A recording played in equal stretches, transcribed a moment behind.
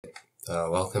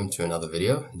Welcome to another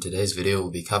video. In today's video,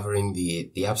 we'll be covering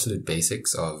the absolute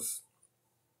basics of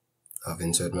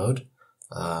insert mode.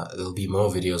 There'll be more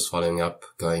videos following up,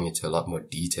 going into a lot more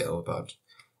detail about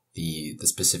the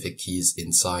specific keys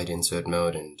inside insert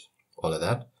mode and all of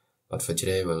that. But for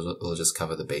today, we'll just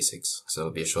cover the basics. So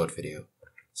it'll be a short video.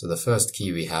 So the first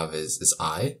key we have is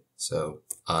I. So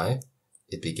I,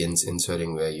 it begins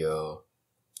inserting where your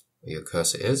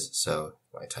cursor is. So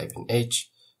I type in H.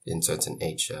 It inserts an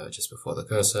H just before the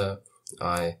cursor,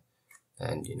 I,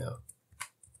 and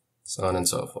so on and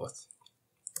so forth.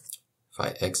 If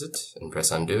I exit and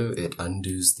press undo, it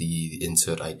undoes the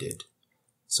insert I did.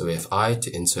 So we have I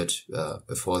to insert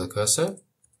before the cursor,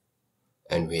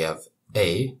 and we have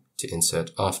A to insert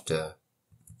after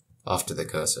the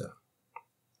cursor.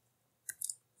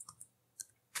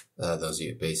 Those are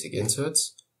your basic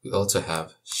inserts. We also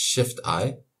have Shift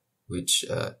I, which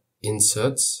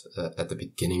inserts at the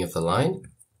beginning of the line.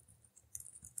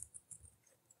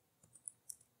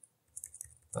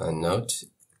 Note,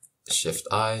 Shift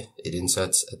I, it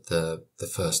inserts at the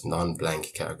first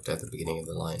non-blank character at the beginning of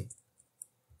the line.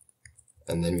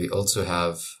 And then we also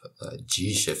have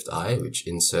G Shift I, which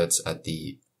inserts at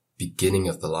the beginning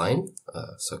of the line,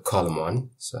 so column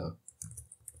 1, so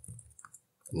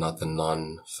not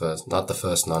the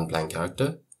first non-blank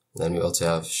character. And then we also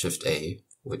have Shift A,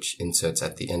 which inserts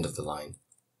at the end of the line.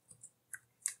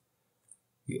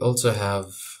 We also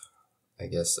have,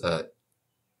 so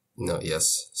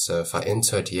if I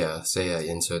insert here, say I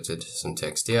inserted some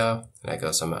text here, and I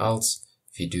go somewhere else,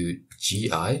 if you do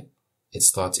GI, it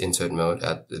starts insert mode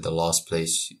at the last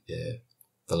place you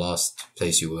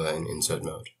were in insert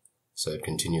mode. So it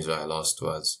continues where I last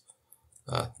was.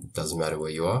 Doesn't matter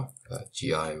where you are,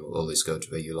 GI will always go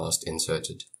to where you last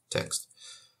inserted text.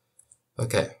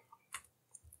 Okay.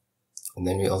 And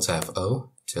then we also have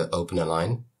O to open a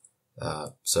line.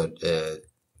 So it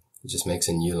just makes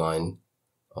a new line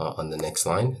on the next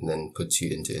line and then puts you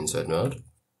into insert mode.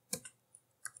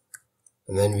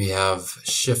 And then we have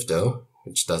Shift O,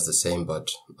 which does the same but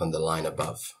on the line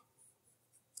above.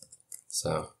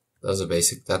 So that's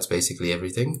basically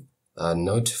everything.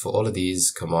 Note, for all of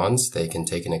these commands, they can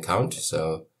take an account.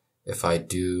 So if I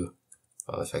do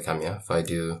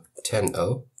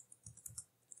 10O,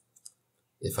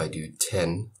 if I do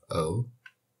 10O,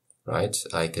 right,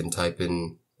 I can type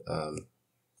in,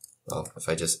 if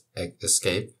I just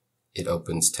escape, it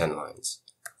opens 10 lines.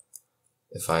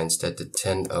 If I instead did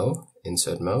 10O,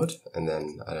 insert mode, and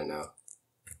then,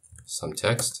 some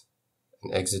text,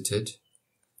 and exited,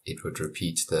 it would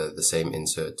repeat the same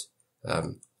insert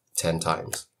 10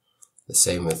 times. The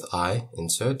same with I,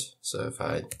 insert, so if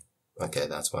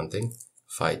that's one thing.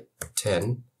 If I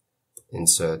 10,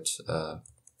 insert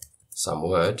some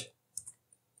word,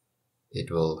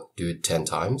 it will do it 10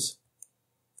 times.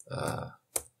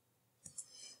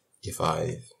 If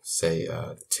I say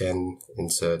 10,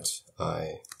 insert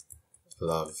I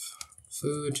love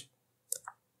food,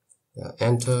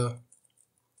 enter,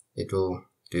 it will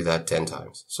do that 10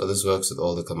 times. So this works with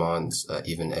all the commands,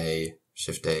 even A,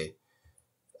 Shift A,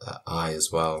 I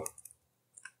as well.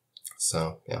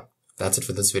 So yeah, that's it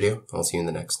for this video. I'll see you in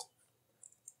the next.